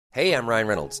Hey, I'm Ryan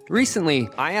Reynolds. Recently,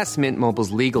 I asked Mint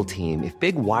Mobile's legal team if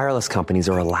big wireless companies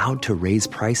are allowed to raise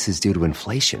prices due to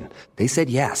inflation. They said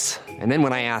yes. And then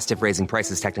when I asked if raising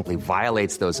prices technically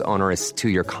violates those onerous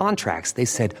two-year contracts, they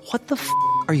said, "What the f***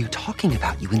 are you talking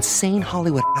about, you insane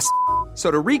Hollywood ass?" So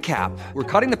to recap, we're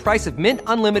cutting the price of Mint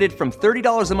Unlimited from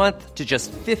 $30 a month to just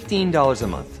 $15 a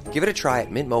month. Give it a try at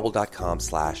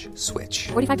mintmobile.com/switch.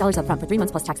 $45 up front for 3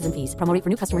 months plus taxes and fees. Promo rate for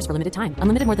new customers for limited time.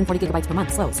 Unlimited more than 40 gigabytes per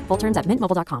month. Slows full terms at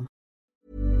mintmobile.com.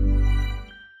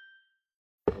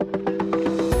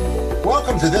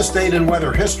 Welcome to This Date in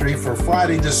Weather History for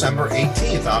Friday, December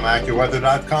 18th. I'm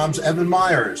AccuWeather.com's Evan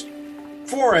Myers.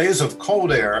 Forays of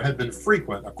cold air had been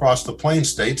frequent across the Plain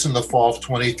States in the fall of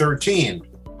 2013.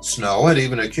 Snow had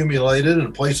even accumulated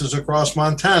in places across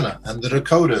Montana and the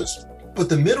Dakotas. But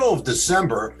the middle of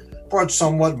December brought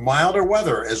somewhat milder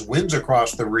weather as winds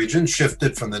across the region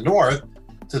shifted from the north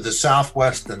to the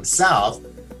southwest and south,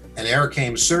 and air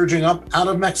came surging up out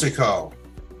of Mexico.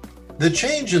 The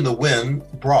change in the wind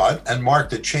brought and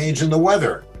marked a change in the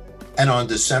weather. And on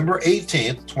December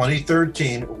 18th,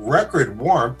 2013, record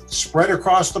warmth spread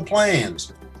across the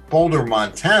plains. Boulder,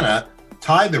 Montana,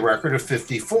 tied the record of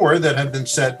 54 that had been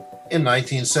set in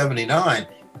 1979.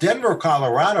 Denver,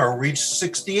 Colorado reached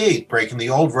 68, breaking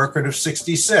the old record of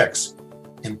 66.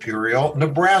 Imperial,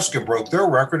 Nebraska broke their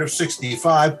record of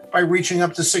 65 by reaching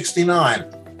up to 69.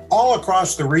 All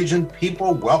across the region,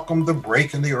 people welcomed the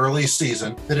break in the early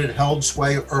season that had held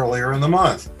sway earlier in the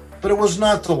month. But it was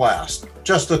not to last.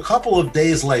 Just a couple of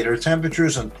days later,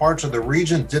 temperatures in parts of the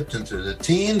region dipped into the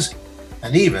teens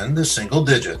and even the single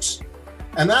digits.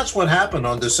 And that's what happened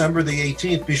on December the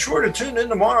 18th. Be sure to tune in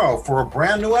tomorrow for a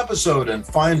brand new episode and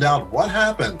find out what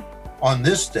happened on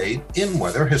this date in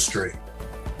weather history.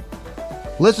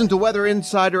 Listen to Weather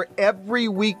Insider every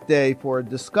weekday for a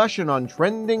discussion on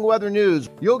trending weather news.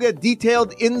 You'll get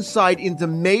detailed insight into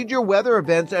major weather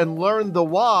events and learn the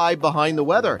why behind the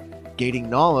weather, gaining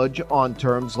knowledge on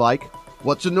terms like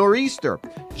what's a nor'easter.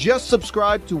 Just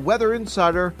subscribe to Weather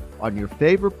Insider on your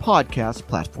favorite podcast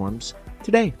platforms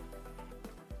today.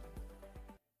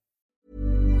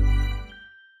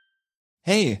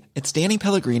 Hey, it's Danny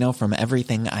Pellegrino from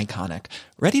Everything Iconic.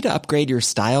 Ready to upgrade your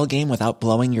style game without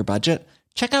blowing your budget?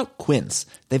 Check out Quince.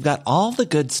 They've got all the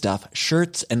good stuff,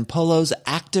 shirts and polos,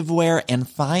 activewear, and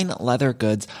fine leather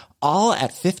goods, all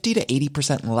at 50 to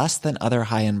 80% less than other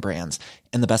high-end brands.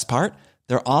 And the best part?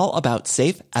 They're all about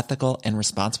safe, ethical, and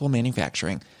responsible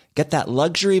manufacturing. Get that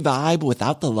luxury vibe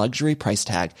without the luxury price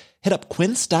tag. Hit up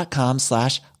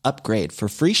quince.com/upgrade for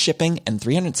free shipping and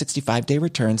 365-day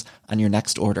returns on your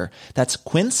next order. That's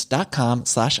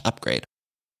quince.com/upgrade.